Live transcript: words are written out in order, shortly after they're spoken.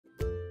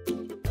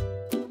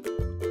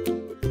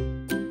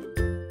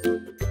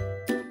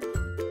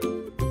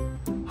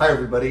Hi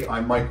everybody,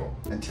 I'm Michael,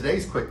 and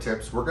today's quick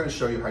tips, we're going to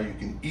show you how you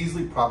can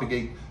easily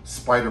propagate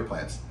spider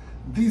plants.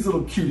 These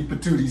little cutie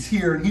patooties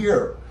here and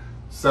here.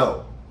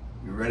 So,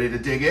 you ready to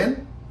dig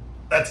in?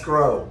 Let's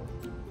grow!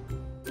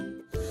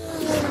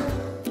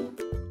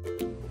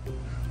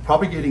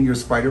 Propagating your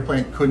spider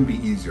plant couldn't be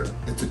easier.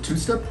 It's a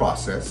two-step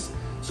process.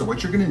 So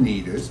what you're going to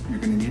need is, you're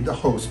going to need the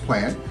host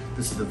plant.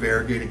 This is the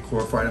variegated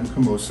chlorophytum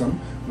comosum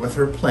with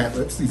her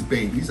plantlets, these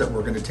babies that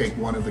we're going to take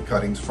one of the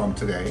cuttings from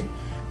today.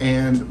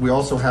 And we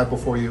also have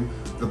before you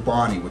the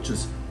bonnie, which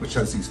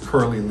has these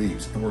curly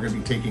leaves, and we're going to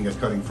be taking a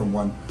cutting from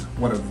one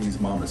of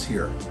these mamas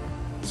here.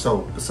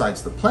 So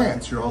besides the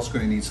plants, you're also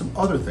going to need some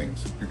other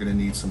things. You're going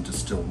to need some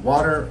distilled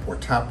water or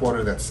tap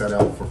water that's set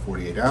out for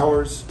 48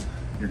 hours.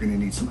 You're going to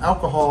need some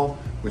alcohol,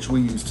 which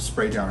we use to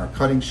spray down our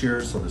cutting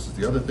shears. So this is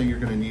the other thing you're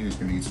going to need, is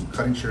you're going to need some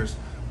cutting shears.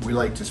 We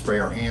like to spray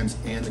our hands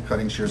and the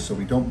cutting shears so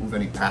we don't move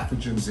any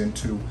pathogens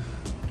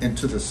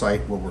into the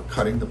site where we're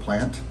cutting the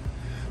plant.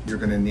 You're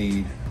going to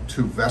need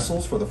 2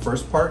 vessels for the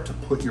first part to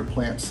put your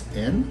plants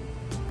in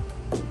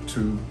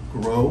to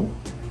grow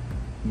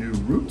new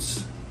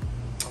roots.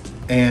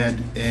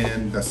 And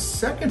in the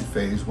second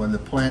phase, when the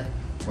plantlet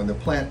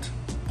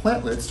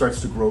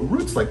starts to grow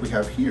roots like we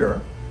have here,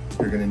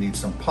 you're going to need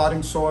some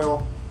potting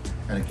soil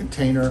and a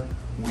container.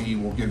 We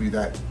will give you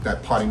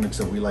that potting mix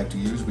that we like to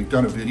use. We've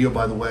done a video,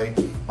 by the way,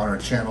 on our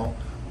channel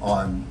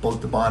on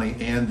both the bonnie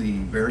and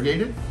the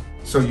variegated.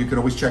 So you can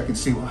always check and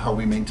see how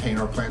we maintain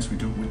our plants.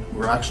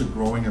 We're actually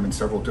growing them in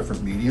several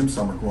different mediums.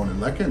 Some are grown in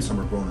leca and some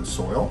are grown in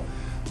soil.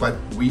 But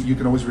you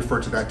can always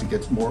refer to that to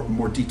get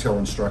more detailed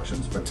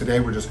instructions. But today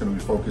we're just going to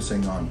be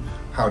focusing on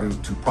how to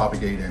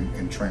propagate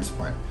and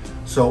transplant.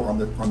 So on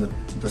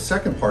the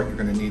second part, you're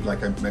going to need,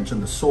 like I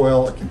mentioned, the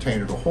soil, a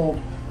container to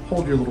hold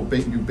your little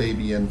new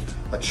baby in,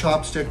 a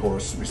chopstick or a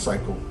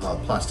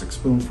recycled plastic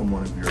spoon from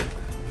one of your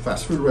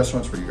fast food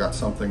restaurants where you got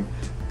something,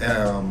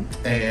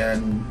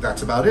 and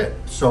that's about it.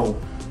 So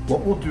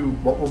what we'll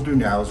do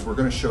now is we're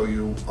going to show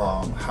you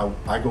how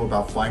I go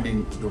about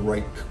finding the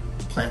right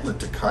plantlet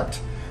to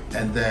cut,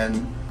 and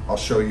then I'll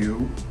show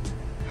you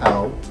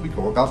how we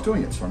go about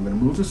doing it. So I'm going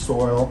to move the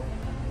soil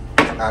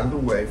out of the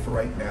way for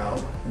right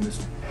now in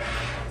this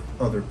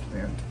other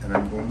plant, and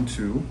I'm going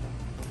to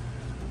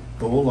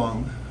go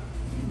along,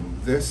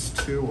 move this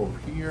too over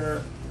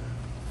here.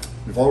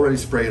 We've already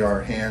sprayed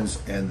our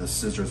hands and the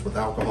scissors with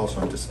alcohol,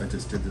 so I just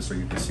did this so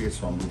you can see it,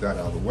 so I'll move that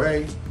out of the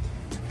way.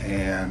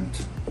 And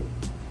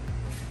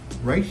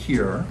right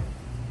here,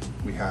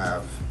 we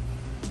have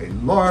a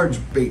large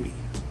baby.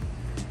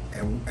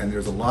 And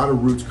there's a lot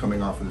of roots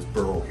coming off of this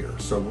burrow here.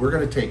 So we're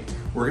gonna take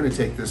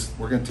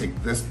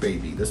this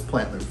baby, this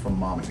plantlet from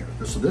mama here.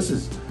 So this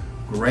is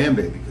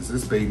grandbaby, because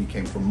this baby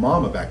came from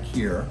mama back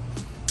here,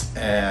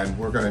 and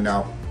we're gonna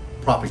now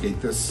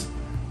propagate this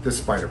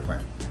spider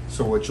plant.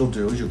 So what you'll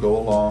do is you'll go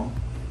along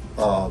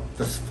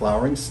this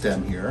flowering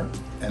stem here,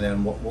 and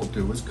then what we'll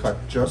do is cut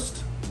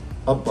just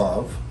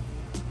above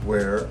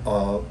where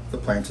the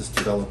plant is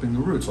developing the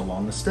roots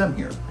along the stem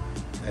here.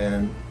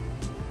 And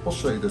we'll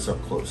show you this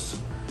up close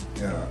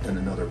in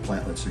another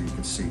plantlet so you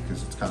can see,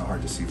 because it's kind of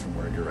hard to see from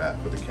where you're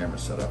at with the camera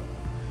set up.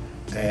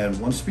 And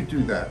once we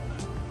do that,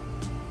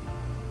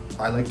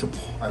 I like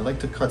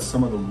to cut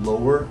some of the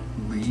lower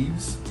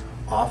leaves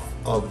off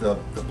of the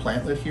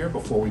plantlet here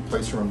before we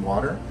place her in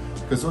water,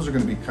 because those are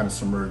going to be kind of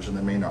submerged and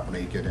they may not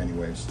make it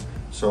anyways.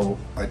 So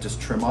I just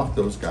trim off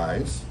those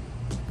guys.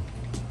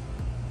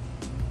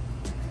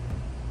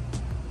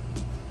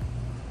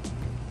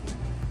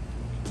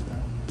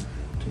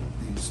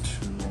 Take these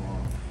 2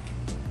 off.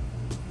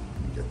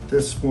 Get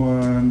this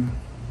one.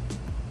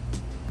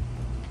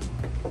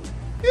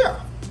 Yeah,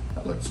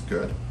 that looks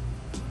good.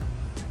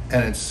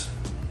 And it's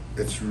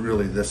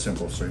really this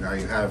simple. So now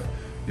you have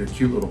your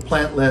cute little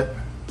plantlet.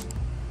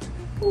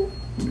 Oh,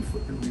 let me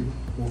flip your leaf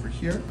over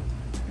here.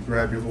 You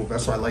grab your little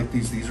vessel. I like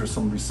these. These are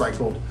some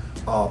recycled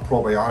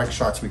probiotic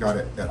shots we got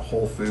at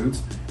Whole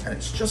Foods, and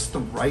it's just the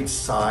right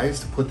size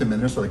to put them in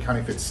there so they kind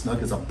of fit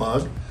snug as a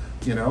bug,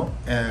 you know.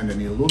 And I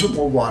need a little bit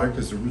more water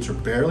because the roots are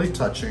barely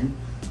touching.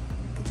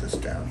 Put this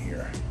down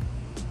here.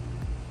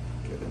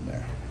 Get in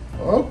there.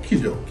 Okie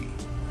dokie.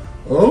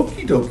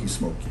 Okie dokie,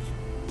 Smokey.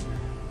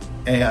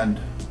 And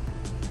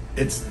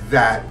it's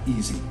that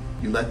easy.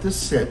 You let this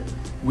sit.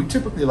 We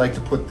typically like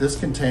to put this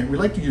container, we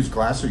like to use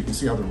glass so you can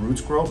see how the roots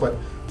grow, but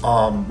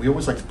we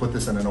always like to put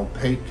this in an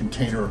opaque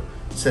container,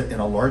 set in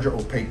a larger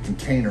opaque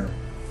container.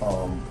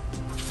 I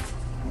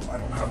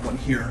don't have one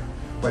here,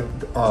 but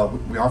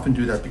we often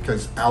do that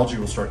because algae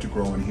will start to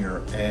grow in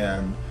here,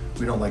 and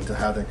we don't like to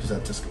have that because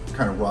that just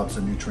kind of robs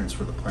the nutrients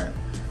for the plant.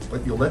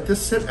 But you'll let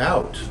this sit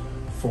out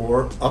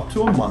for up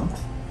to a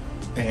month,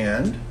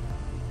 and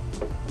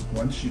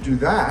once you do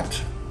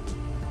that,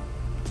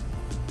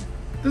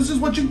 this is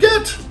what you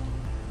get.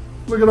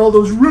 Look at all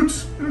those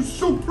roots, they're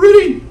so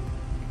pretty.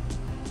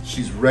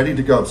 She's ready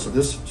to go. So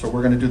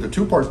we're gonna do the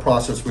 2-part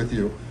process with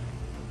you.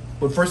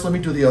 But first let me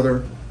do the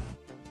other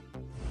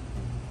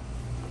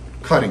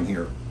cutting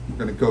here. I'm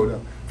gonna go to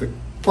the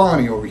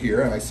bonnie over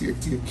here, and I see a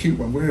cute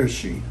one. Where is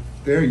she?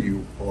 There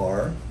you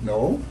are.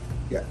 No?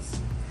 Yes.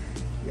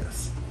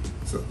 Yes.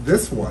 So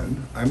this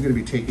one, I'm going to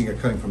be taking a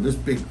cutting from this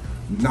big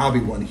knobby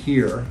one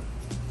here.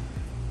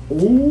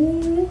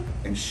 Oh,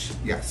 and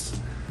yes.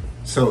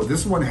 So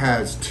this one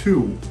has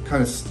two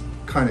kind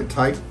of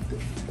tight.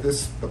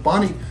 The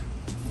Bonnie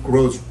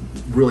grows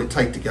really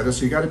tight together,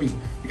 so you got to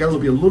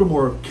be a little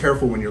more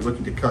careful when you're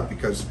looking to cut,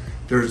 because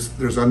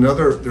there's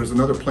another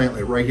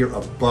plantlet right here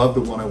above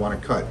the one I want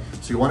to cut.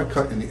 So you want to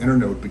cut in the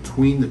internode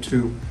between the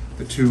two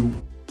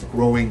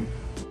growing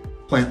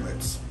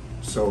plantlets.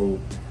 So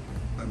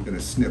I'm going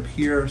to snip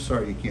here.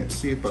 Sorry you can't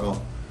see it, but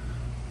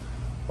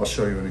I'll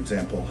show you an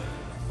example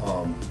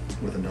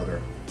with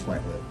another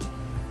plantlet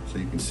so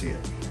you can see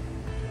it.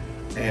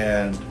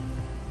 And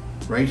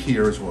right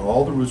here is where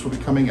all the roots will be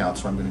coming out.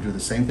 So I'm going to do the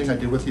same thing I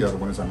did with the other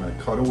one. Is I'm going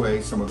to cut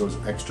away some of those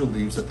extra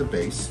leaves at the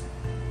base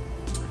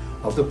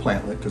of the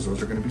plantlet, because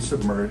those are going to be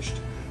submerged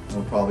and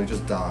will probably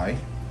just die.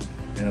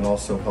 And it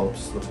also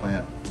helps the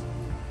plant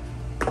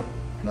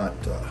not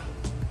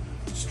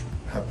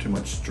have too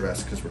much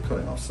stress, because we're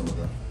cutting off some of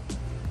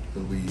the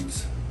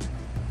leaves.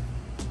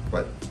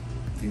 But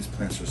these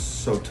plants are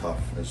so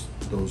tough, as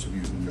those of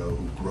you who know,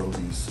 who grow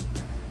these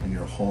in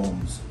your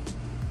homes.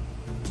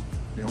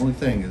 The only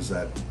thing is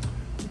that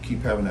we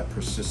keep having that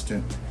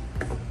persistent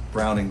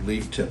browning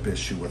leaf tip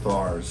issue with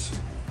ours.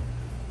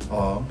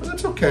 But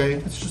that's okay.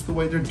 It's just the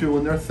way they're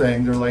doing their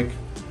thing. They're like,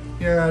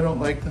 yeah, I don't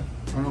like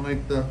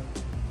the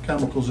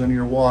chemicals in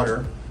your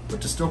water,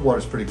 but distilled water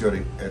is pretty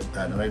good at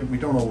that. And we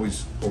don't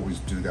always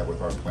do that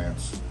with our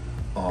plants.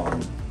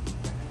 Cut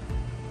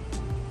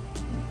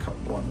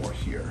one more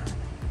here.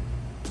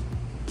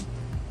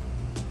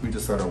 We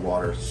just let our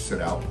water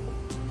sit out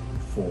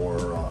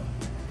for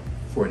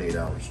 48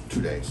 hours,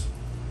 2 days.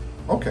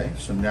 Okay,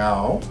 so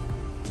now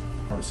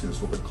I want to see this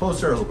a little bit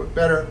closer, a little bit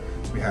better.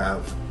 We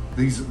have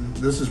these.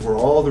 This is where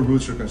all the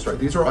roots are going to start.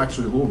 These are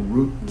actually little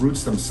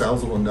roots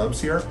themselves, little nubs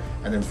here,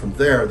 and then from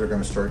there they're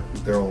going to start.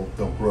 They'll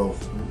grow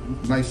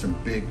nice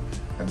and big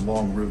and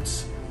long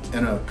roots.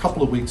 In a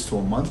couple of weeks to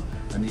a month,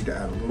 I need to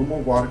add a little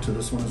more water to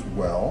this one as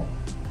well.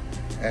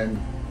 And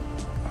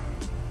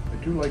I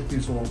do like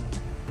these little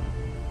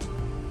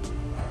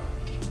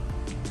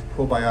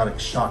probiotic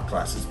shot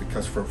glasses,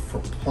 because for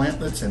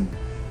plantlets and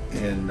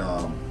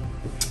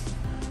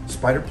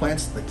spider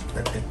plants,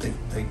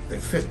 they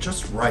fit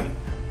just right.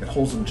 It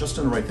holds them just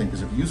in the right thing,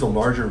 because if you use a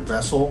larger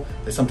vessel,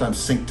 they sometimes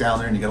sink down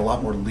there and you get a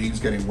lot more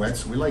leaves getting wet.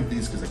 So we like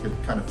these because they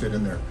can kind of fit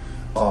in there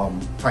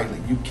tightly.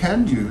 You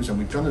can use, and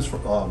we've done this for,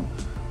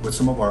 with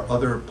some of our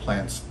other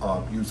plants,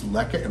 use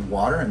leca and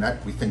water, and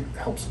that we think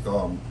helps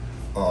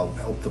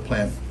help the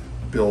plant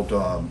build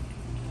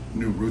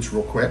new roots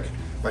real quick.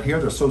 But here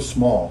they're so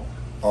small,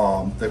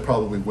 they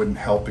probably wouldn't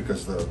help,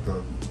 because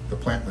the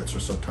plantlets are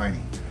so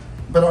tiny.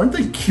 But aren't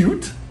they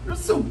cute? They're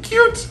so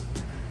cute.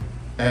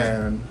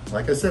 And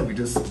like I said, we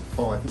just,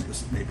 I think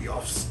this may be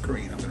off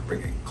screen. I'm gonna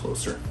bring it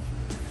closer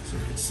so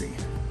you can see.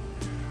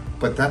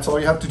 But that's all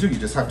you have to do. You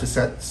just have to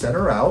set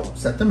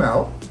them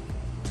out,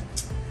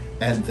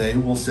 and they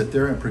will sit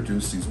there and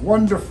produce these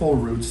wonderful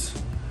roots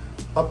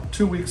up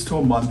 2 weeks to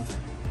a month.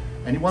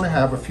 And you wanna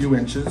have a few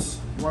inches.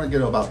 You wanna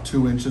get about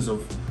 2 inches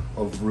of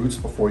roots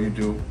before you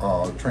do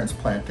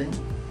transplanting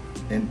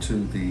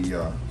into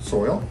the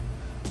soil,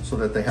 so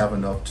that they have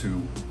enough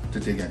to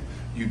dig in.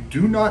 You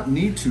do not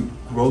need to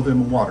grow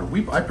them in water.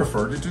 I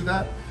prefer to do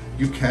that.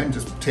 You can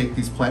just take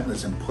these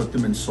plantlets and put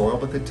them in soil,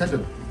 but they tend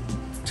to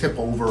tip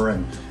over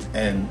and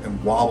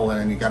wobble,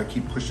 and you got to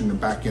keep pushing them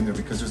back in there,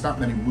 because there's not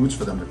many roots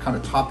for them. They're kind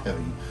of top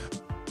heavy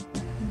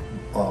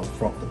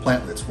from the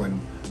plantlets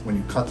when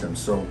you cut them.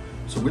 So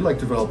we like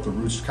to develop the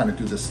roots, kind of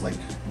do this like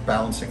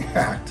balancing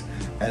act.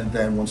 And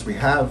then once we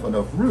have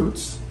enough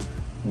roots,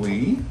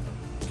 we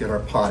get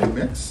our potting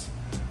mix,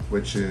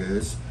 which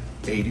is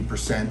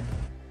 80%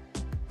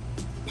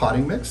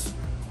 potting mix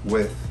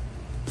with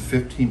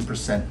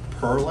 15%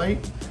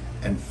 perlite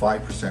and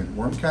 5%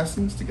 worm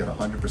castings to get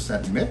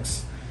 100%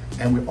 mix.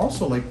 And we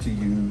also like to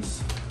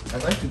use, I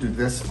like to do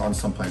this on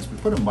some plants. We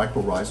put a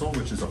mycorrhizal,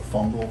 which is a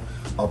fungal,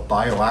 a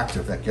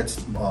bioactive that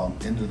gets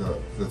into the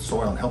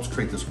soil and helps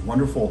create this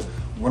wonderful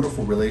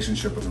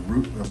relationship with the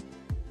root,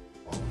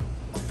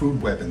 a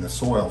food web in the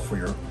soil for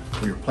your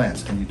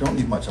plants. And you don't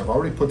need much. I've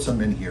already put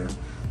some in here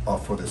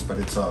for this, but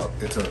we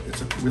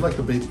like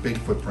the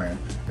Bigfoot brand,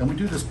 and we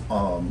do this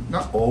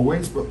not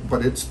always,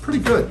 but it's pretty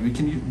good.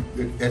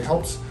 It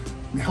helps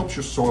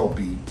your soil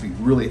be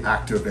really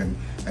active and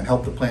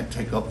help the plant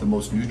take up the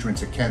most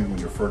nutrients it can when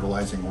you're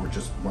fertilizing or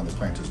just when the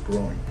plant is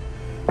growing.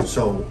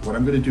 So what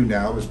I'm going to do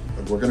now is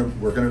we're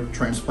going to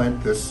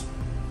transplant this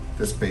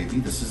baby.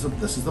 This is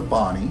the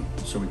Bonnie.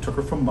 So we took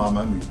her from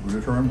Mama and we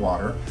rooted her in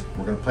water.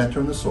 We're going to plant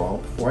her in the soil.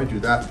 Before I do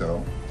that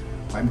though,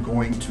 I'm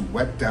going to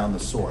wet down the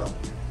soil.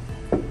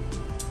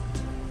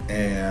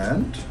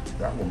 And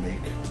that will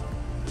make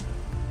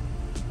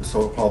the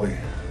soil probably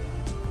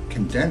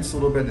condense a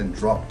little bit and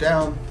drop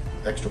down.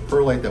 Extra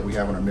perlite that we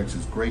have in our mix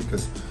is great,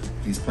 because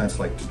these plants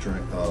like to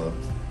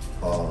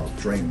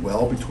drain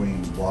well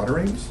between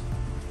waterings.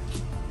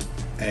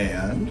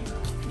 And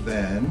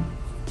then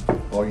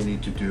all you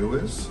need to do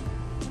is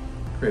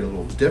create a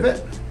little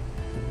divot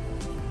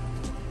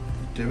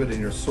divot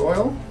in your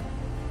soil.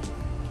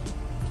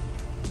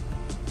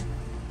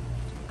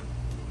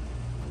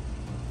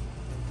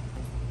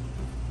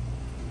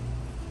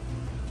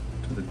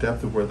 To the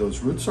depth of where those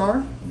roots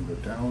are. You go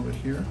down a little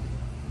bit here.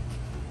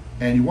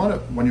 And you want to,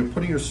 when you're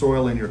putting your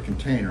soil in your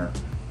container,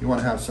 you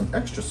want to have some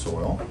extra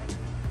soil,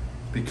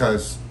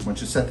 because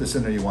once you set this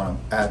in there, you want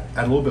to add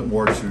a little bit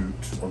more to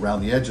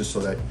around the edges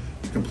so that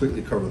you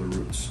completely cover the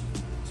roots.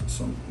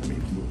 So let me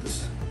move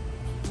this.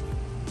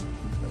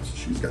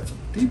 She's got some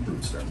deep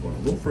roots there. I'm going a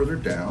little further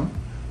down.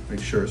 Make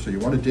sure. So you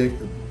want to dig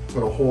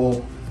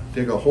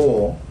a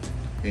hole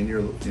in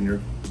your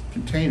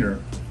container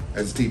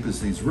as deep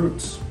as these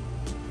roots.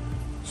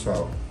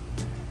 So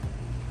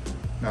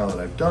now that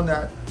I've done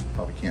that,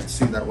 probably can't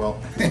see that well,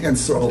 and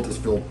soil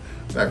just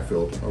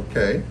backfilled.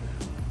 Okay,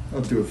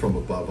 I'll do it from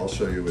above. I'll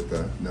show you with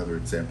another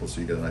example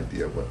so you get an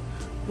idea of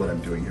what I'm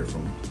doing here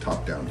from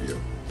top-down view.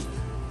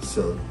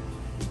 So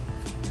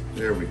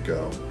there we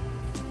go.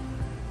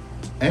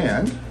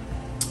 And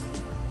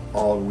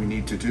all we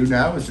need to do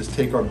now is just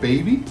take our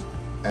baby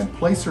and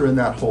place her in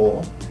that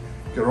hole.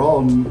 Get her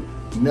all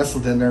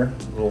nestled in there,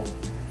 little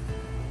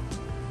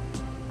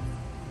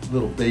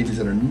babies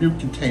in her new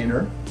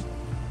container.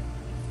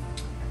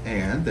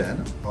 And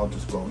then I'll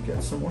just go and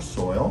get some more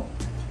soil.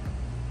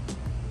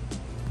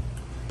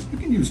 You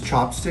can use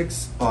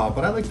chopsticks, but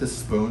I like this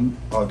spoon,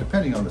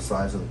 depending on the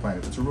size of the plant.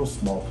 If it's a real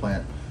small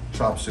plant,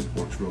 chopstick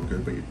works real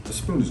good, but the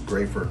spoon is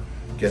great for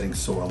getting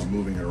soil and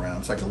moving it around.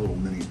 It's like a little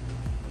mini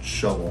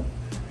shovel.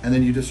 And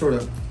then you just sort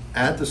of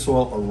add the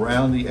soil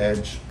around the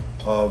edge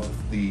of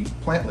the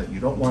plantlet.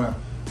 You don't want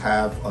to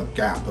have a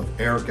gap,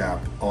 air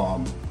gap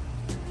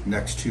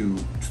next to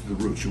the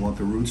roots. You want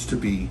the roots to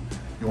be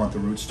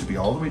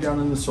all the way down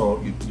in the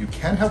soil. You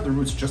can have the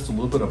roots just a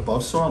little bit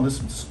above soil, and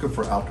this is good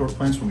for outdoor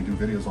plants when we do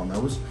videos on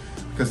those,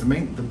 because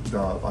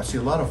I see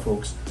a lot of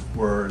folks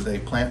where they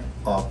plant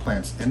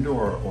plants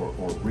indoor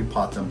or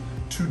repot them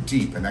too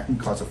deep, and that can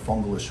cause a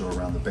fungal issue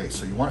around the base.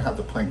 So you want to have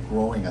the plant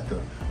growing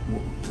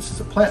this is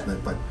a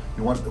plantlet, but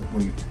you want,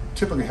 when you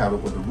typically have it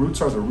where the roots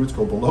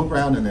go below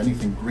ground and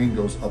anything green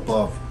goes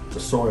above the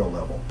soil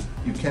level.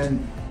 You can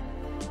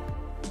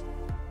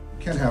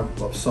have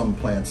some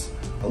plants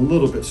a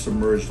little bit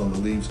submerged on the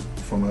leaves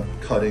from a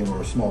cutting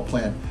or a small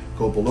plant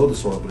go below the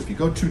soil, but if you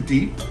go too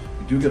deep,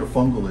 you do get a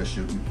fungal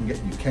issue.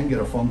 You can get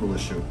a fungal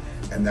issue,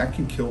 and that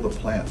can kill the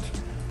plant,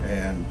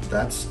 and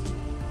that's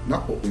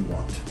not what we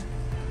want.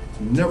 It's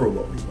never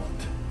what we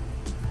want.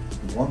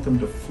 We want them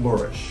to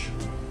flourish.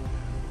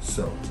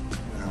 So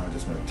now I'm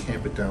just going to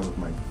tamp it down with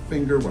my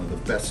finger, one of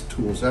the best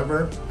tools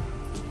ever.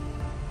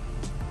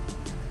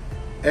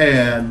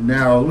 And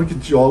now look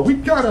at y'all, we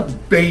got a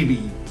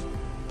baby.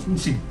 Isn't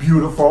she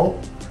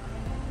beautiful?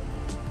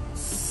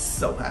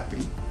 So happy.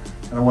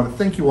 And I want to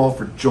thank you all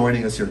for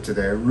joining us here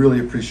today. I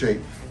really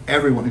appreciate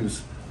everyone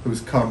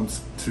who's come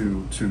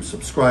to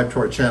subscribe to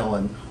our channel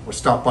and or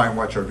stop by and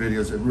watch our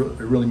videos. It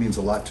really means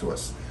a lot to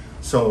us.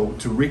 So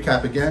to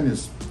recap again,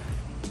 it's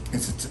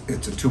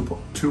a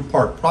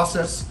two-part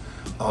process.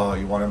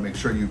 You want to make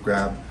sure you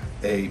grab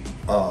a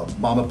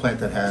mama plant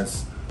that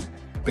has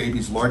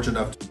babies large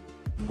enough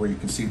where you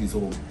can see these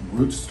little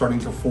roots starting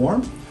to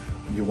form.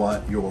 You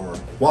want your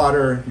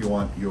water, you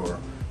want your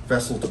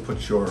vessel to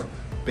put your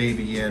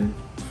baby in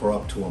for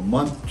up to a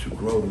month to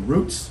grow the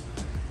roots.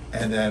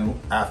 And then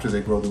after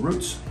they grow the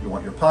roots, you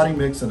want your potting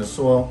mix and the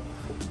soil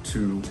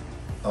and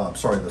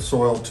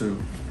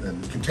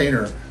the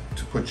container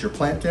to put your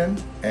plant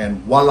in, and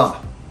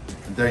voila,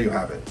 and there you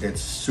have it.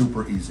 It's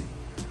super easy.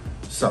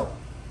 So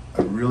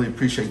I really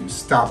appreciate you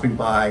stopping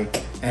by,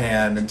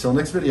 and until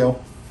next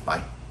video,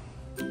 bye.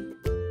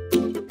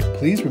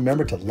 Please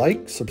remember to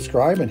like,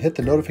 subscribe, and hit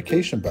the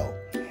notification bell.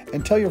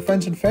 And tell your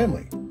friends and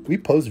family. We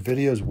post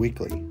videos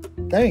weekly.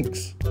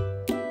 Thanks.